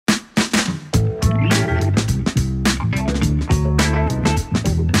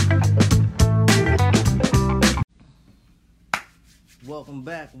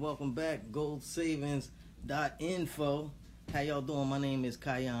welcome back, goldsavings.info. How y'all doing? My name is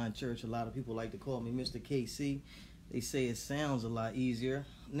Kion Church. A lot of people like to call me Mr. KC. They say it sounds a lot easier.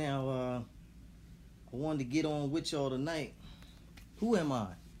 Now, I wanted to get on with y'all tonight. Who am I?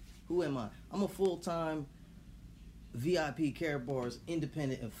 I'm a full-time VIP Karatbars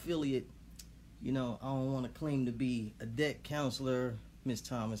independent affiliate. You know, I don't want to claim to be a debt counselor. Miss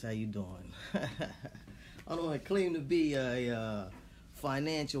Thomas, how you doing? I don't want to claim to be a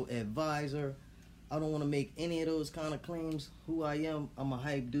financial advisor. I don't want to make any of those kind of claims. Who I am, I'm a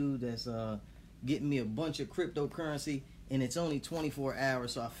hype dude that's getting me a bunch of cryptocurrency, and it's only 24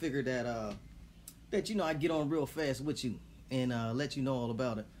 hours, so I figured that I'd get on real fast with you and let you know all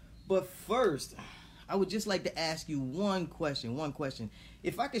about it. But first, I would just like to ask you one question.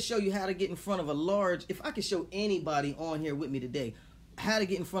 If I could show you how to get in front of if I could show anybody on here with me today how to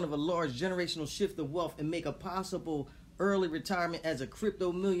get in front of a large generational shift of wealth and make a possible early retirement as a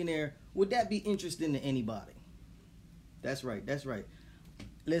crypto millionaire, would that be interesting to anybody? That's right.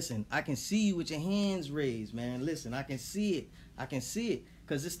 Listen, I can see you with your hands raised, man. Listen, I can see it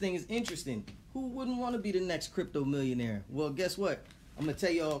because this thing is interesting. Who wouldn't want to be the next crypto millionaire? Well, guess what? I'm going to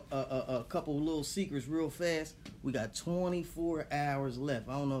tell y'all a couple little secrets real fast. We got 24 hours left.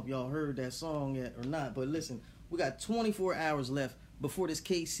 I don't know if y'all heard that song yet or not, but listen, we got 24 hours left before this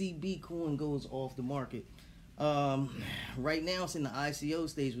KCB coin goes off the market. Right now it's in the ICO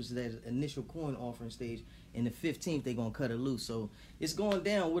stage, which is that initial coin offering stage. And the 15th, they're going to cut it loose. So it's going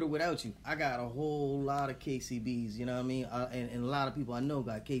down with or without you. I got a whole lot of KCBs, you know what I mean? And a lot of people I know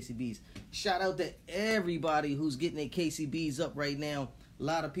got KCBs. Shout out to everybody who's getting their KCBs up right now. A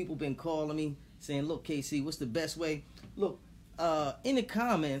lot of people been calling me saying, look, KC, what's the best way? Look, in the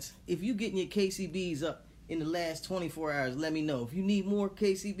comments, if you getting your KCBs up in the last 24 hours, let me know. If you need more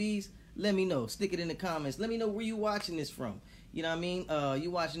KCBs, let me know. Stick it in the comments. Let me know where you watching this from. You know what I mean? You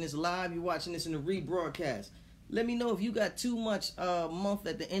watching this live, you watching this in the rebroadcast. Let me know if you got too much month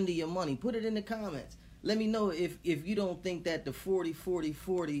at the end of your money. Put it in the comments. Let me know if you don't think that the 40,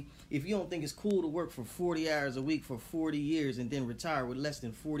 if you don't think it's cool to work for 40 hours a week for 40 years and then retire with less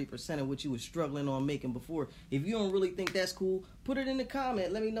than 40% of what you were struggling on making before. If you don't really think that's cool, put it in the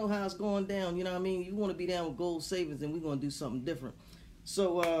comment. Let me know how it's going down. You know what I mean? You want to be down with gold savings, then we're going to do something different.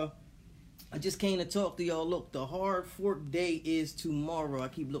 So, I just came to talk to y'all. Look, the hard fork day is tomorrow. I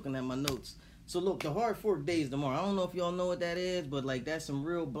keep looking at my notes. So look, the hard fork day is tomorrow. I don't know if y'all know what that is, but like that's some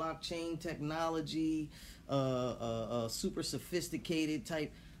real blockchain technology, super sophisticated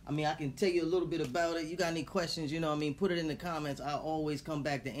type. I mean, I can tell you a little bit about it. You got any questions, you know what I mean, put it in the comments. I'll always come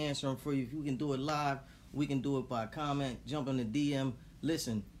back to answer them for you. If you can do it live, we can do it by comment, jump in the DM.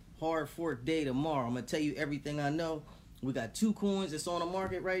 Listen, hard fork day tomorrow. I'm going to tell you everything I know. We got two coins that's on the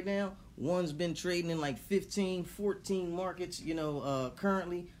market right now. One's been trading in like 15, 14 markets, you know,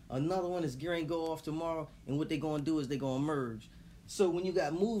 currently. Another one is gearing to go off tomorrow. And what they're going to do is they're going to merge. So when you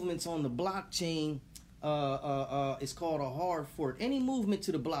got movements on the blockchain, it's called a hard fork. Any movement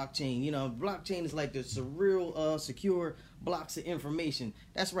to the blockchain, you know, blockchain is like the real secure blocks of information.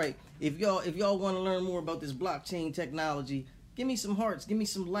 That's right. If y'all want to learn more about this blockchain technology, give me some hearts, give me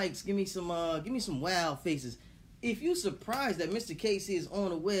some likes, give me some wow faces. If you surprised that Mr. KC is on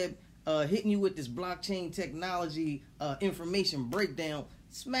the web hitting you with this blockchain technology information breakdown,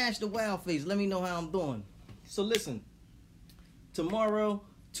 smash the wow face. Let me know how I'm doing. So listen, tomorrow,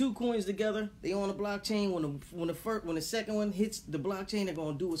 two coins together, they on the blockchain. When the second one hits the blockchain, they're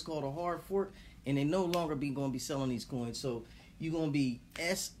gonna do what's called a hard fork, and they no longer gonna be selling these coins. So you're gonna be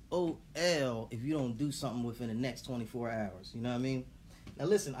SOL if you don't do something within the next 24 hours. You know what I mean? Now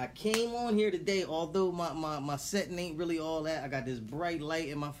listen, I came on here today, although my setting ain't really all that. I got this bright light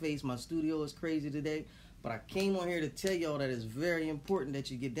in my face. My studio is crazy today. But I came on here to tell y'all that it's very important that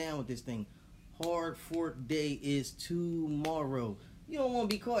you get down with this thing. Hard fork day is tomorrow. You don't want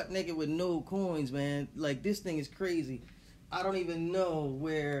to be caught naked with no coins, man. Like, this thing is crazy. I don't even know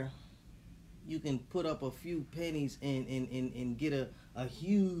where you can put up a few pennies and get a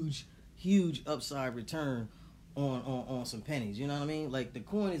huge upside return on some pennies. You know what I mean? Like, the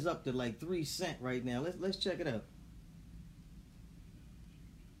coin is up to like 3 cents right now. Let's check it out.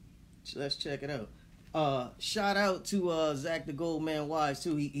 Let's check it out. Shout out to Zach the Goldman Wise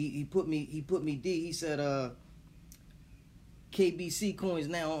too. He put me D. He said KBC coins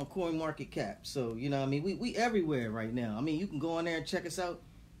now on CoinMarketCap. So you know what I mean, we everywhere right now. I mean, you can go in there and check us out.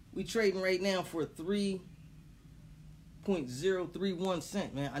 We trading right now for 3.031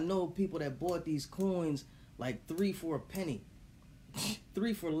 cent, man. I know people that bought these coins like 3 for a penny.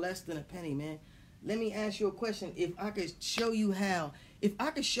 3 for less than a penny, man. Let me ask you a question. If I could show you how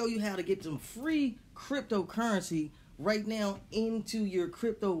to get some free cryptocurrency right now into your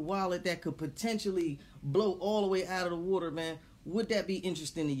crypto wallet that could potentially blow all the way out of the water, man, would that be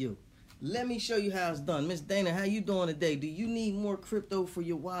interesting to you? Let me show you how it's done. Miss Dana, how you doing today? Do you need more crypto for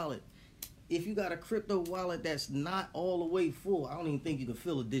your wallet? If you got a crypto wallet that's not all the way full, I don't even think you can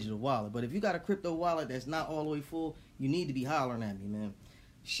fill a digital wallet, but if you got a crypto wallet that's not all the way full, you need to be hollering at me, man.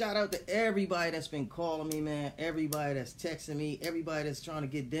 Shout out to everybody that's been calling me, man. Everybody that's texting me. Everybody that's trying to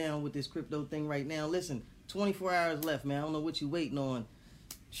get down with this crypto thing right now. Listen, 24 hours left, man. I don't know what you waiting on.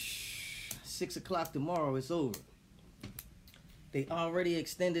 6 o'clock tomorrow, it's over. They already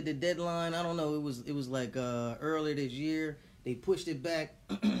extended the deadline. I don't know. It was like earlier this year. They pushed it back.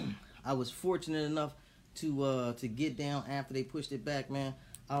 I was fortunate enough to get down after they pushed it back, man.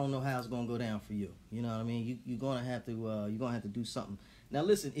 I don't know how it's gonna go down for you. You know what I mean? You're gonna have to do something. Now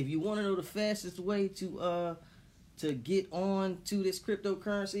listen, if you want to know the fastest way to get on to this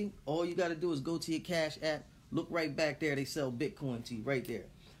cryptocurrency, all you got to do is go to your Cash app. Look right back there. They sell Bitcoin to you right there.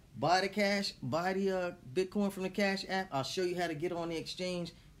 Buy the Bitcoin from the Cash app. I'll show you how to get on the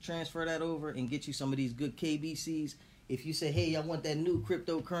exchange, transfer that over, and get you some of these good KBCs. If you say, hey, I want that new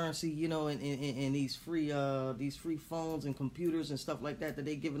cryptocurrency, you know, and these free phones and computers and stuff like that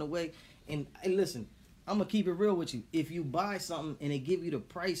they giving away. And hey, listen, I'm gonna keep it real with you. If you buy something and they give you the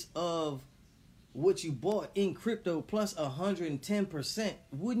price of what you bought in crypto plus 110%,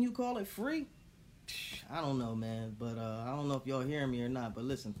 wouldn't you call it free? I don't know, man, but I don't know if y'all hearing me or not. But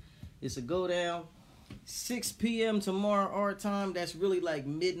listen, it's a go down. 6 p.m. tomorrow our time. That's really like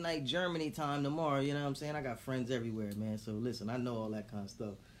midnight Germany time tomorrow. You know what I'm saying? I got friends everywhere, man. So listen, I know all that kind of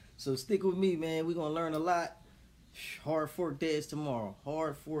stuff. So stick with me, man. We're gonna learn a lot. Hard fork day is tomorrow.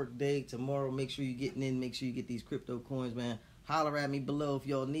 Hard fork day tomorrow. Make sure you're getting in. Make sure you get these crypto coins, man. Holler at me below if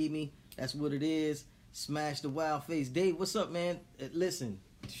y'all need me. That's what it is. Smash the wild face. Dave, what's up, man? Listen,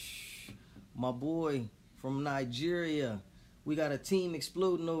 my boy from Nigeria. We got a team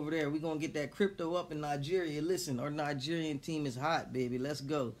exploding over there. We're going to get that crypto up in Nigeria. Listen, our Nigerian team is hot, baby. Let's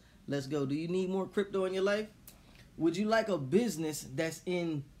go. Let's go. Do you need more crypto in your life? Would you like a business that's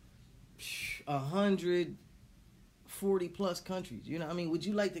in 140 plus countries? You know what I mean? Would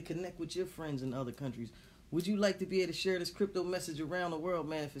you like to connect with your friends in other countries? Would you like to be able to share this crypto message around the world,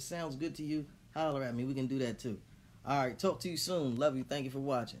 man? If it sounds good to you, holler at me. We can do that too. All right. Talk to you soon. Love you. Thank you for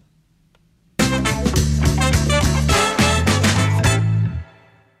watching.